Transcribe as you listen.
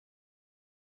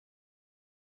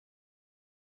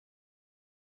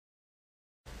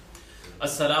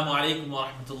Assalamu alaikum wa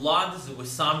rahmatullah. This is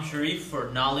Wissam Sharif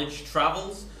for Knowledge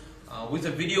Travels with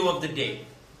a video of the day.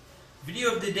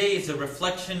 Video of the day is a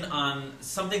reflection on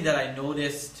something that I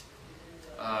noticed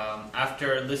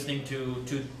after listening to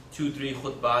two, three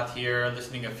khutbat here,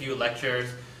 listening a few lectures,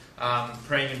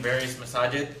 praying in various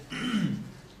masajid.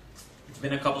 It's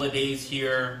been a couple of days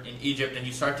here in Egypt, and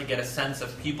you start to get a sense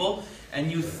of people,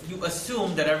 and you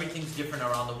assume that everything's different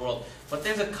around the world. But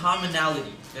there's a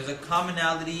commonality. There's a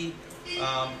commonality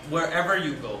wherever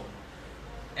you go.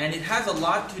 And it has a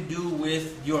lot to do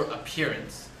with your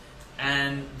appearance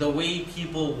and the way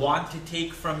people want to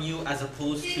take from you as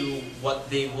opposed to what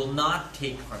they will not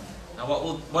take from you. Now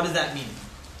what does that mean?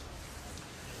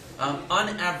 On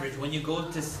average, when you go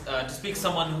to speak to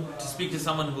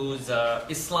someone who's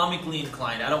Islamically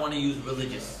inclined, I don't want to use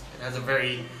religious. It has a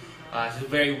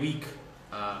very weak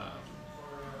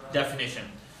definition.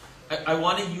 I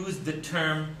want to use the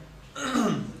term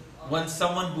when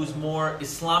someone who's more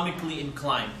Islamically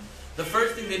inclined. The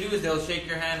first thing they do is they'll shake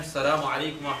your hand, Assalamu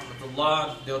alaikum wa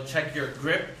rahmatullah. They'll check your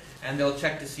grip, and they'll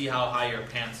check to see how high your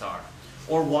pants are,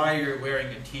 or why you're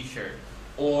wearing a t-shirt,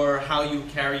 or how you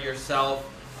carry yourself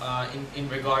in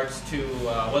regards to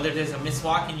whether there's a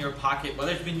miswak in your pocket,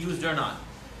 whether it's been used or not.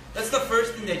 That's the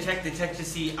first thing they check. They check to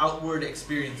see outward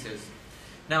experiences.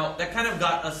 Now, that kind of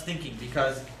got us thinking,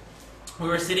 because we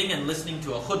were sitting and listening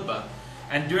to a khutbah,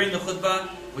 and during the khutbah,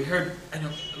 we heard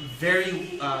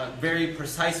very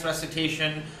precise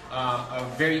recitation, a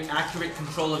very accurate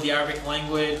control of the Arabic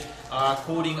language,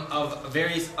 quoting of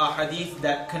various ahadith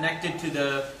that connected to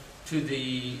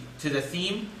the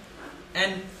theme,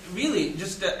 and really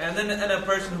and a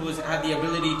person who had the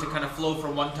ability to kind of flow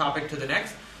from one topic to the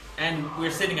next, and we're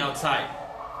sitting outside.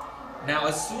 Now,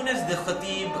 as soon as the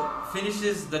khatib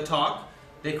finishes the talk,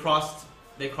 they crossed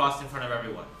in front of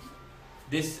everyone.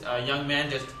 This young man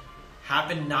just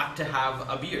happened not to have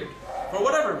a beard, for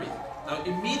whatever reason.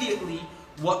 Immediately,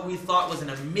 what we thought was an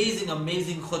amazing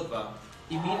khutbah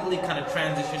immediately kind of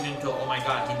transitioned into, oh my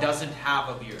God, he doesn't have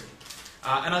a beard.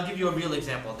 And I'll give you a real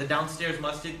example. The downstairs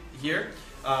masjid here,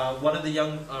 one of the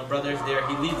young brothers there,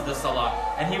 he leads the salah,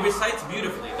 and he recites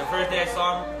beautifully. The first day I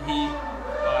saw him, he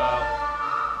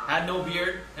had no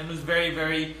beard and was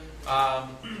very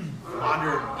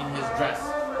modern in his dress.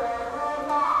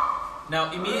 Now,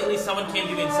 immediately someone came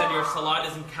to me and said, your salah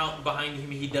doesn't count behind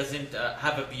him, he doesn't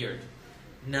have a beard.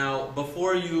 Now,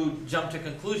 before you jump to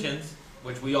conclusions,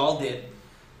 which we all did,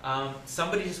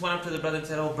 somebody just went up to the brother and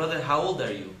said, oh brother, how old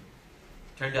are you?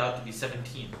 Turned out to be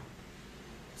 17.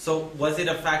 So, was it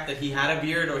a fact that he had a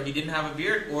beard or he didn't have a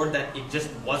beard, or that it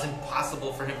just wasn't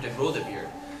possible for him to grow the beard?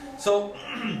 So,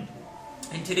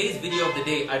 in today's video of the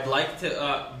day, I'd like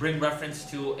to bring reference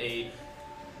to a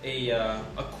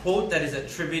quote that is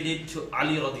attributed to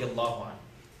Ali radiallahu anh.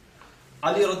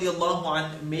 Ali radiallahu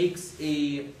anh makes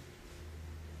a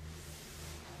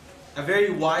very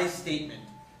wise statement,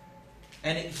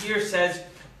 and it here says,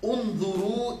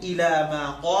 "Unzuru ila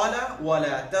ma qala wa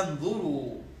la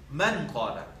tanzuru man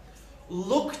qala."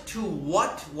 Look to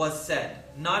what was said,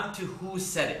 not to who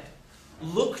said it.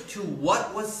 Look to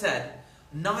what was said,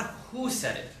 not who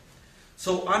said it.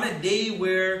 So on a day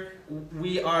where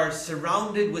we are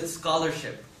surrounded with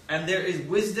scholarship, and there is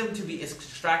wisdom to be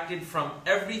extracted from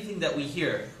everything that we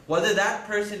hear, whether that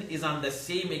person is on the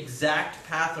same exact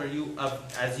path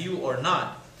as you or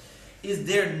not, is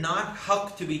there not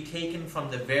haqq to be taken from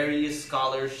the various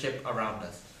scholarship around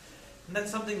us? And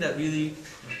that's something that really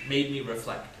made me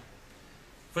reflect.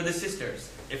 For the sisters,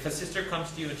 if a sister comes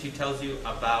to you and she tells you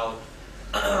about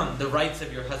the rights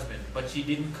of your husband, but she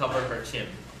didn't cover her chin,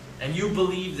 and you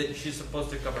believe that she's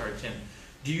supposed to cover her chin,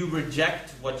 do you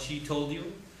reject what she told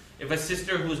you? If a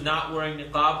sister who's not wearing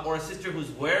niqab, or a sister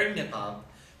who's wearing niqab,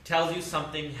 tells you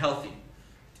something healthy,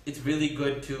 it's really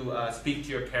good to speak to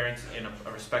your parents in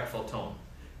a respectful tone.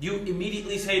 You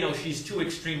immediately say, no, she's too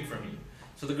extreme for me.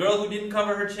 So the girl who didn't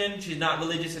cover her chin, she's not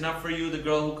religious enough for you. The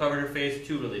girl who covered her face,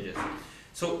 too religious.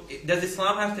 So does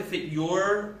Islam have to fit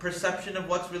your perception of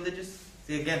what's religious?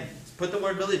 See, again, put the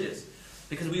word religious,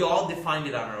 because we all defined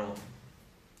it on our own.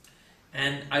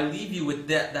 And I leave you with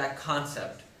that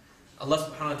concept. Allah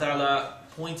subhanahu wa ta'ala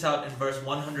points out in verse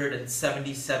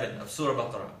 177 of Surah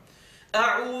Baqarah,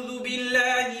 أعوذ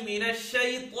بالله من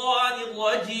الشيطان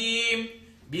الرجيم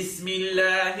بسم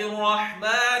الله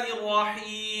الرحمن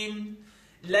الرحيم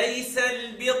ليس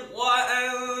البر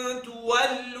أن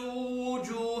تولوا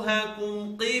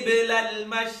وجوهكم قبل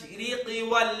المشرق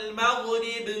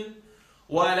والمغرب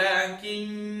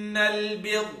ولكن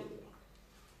البر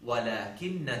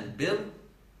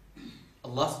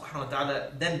Allah subhanahu wa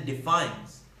ta'ala then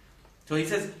defines So he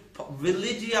says,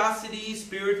 religiosity,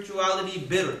 spirituality,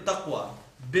 bir, taqwa,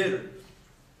 bir,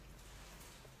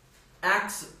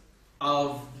 acts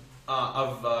of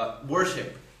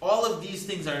worship, all of these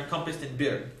things are encompassed in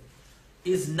bir,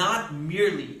 is not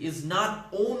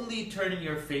only turning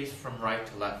your face from right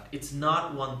to left. It's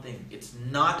not one thing. It's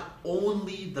not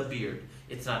only the beard.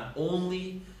 It's not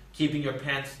only keeping your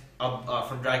pants up,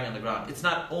 from dragging on the ground. It's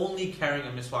not only carrying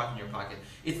a miswak in your pocket.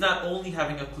 It's not only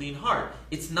having a clean heart.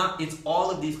 It's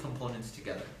all of these components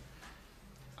together.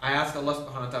 I ask Allah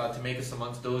subhanahu wa ta'ala to make us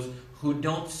amongst those who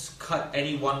don't cut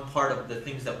any one part of the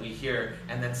things that we hear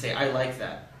and then say, I like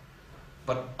that.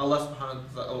 But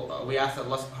we ask that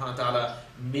Allah subhanahu wa ta'ala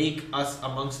make us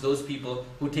amongst those people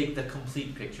who take the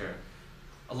complete picture.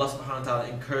 Allah subhanahu wa ta'ala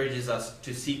encourages us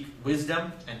to seek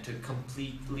wisdom and to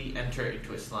completely enter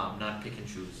into Islam, not pick and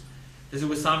choose. This is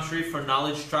Wissam Sharif for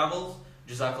Knowledge Travels.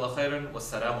 Jazakallah khairan.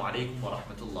 Wassalamu alaikum wa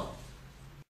rahmatullah.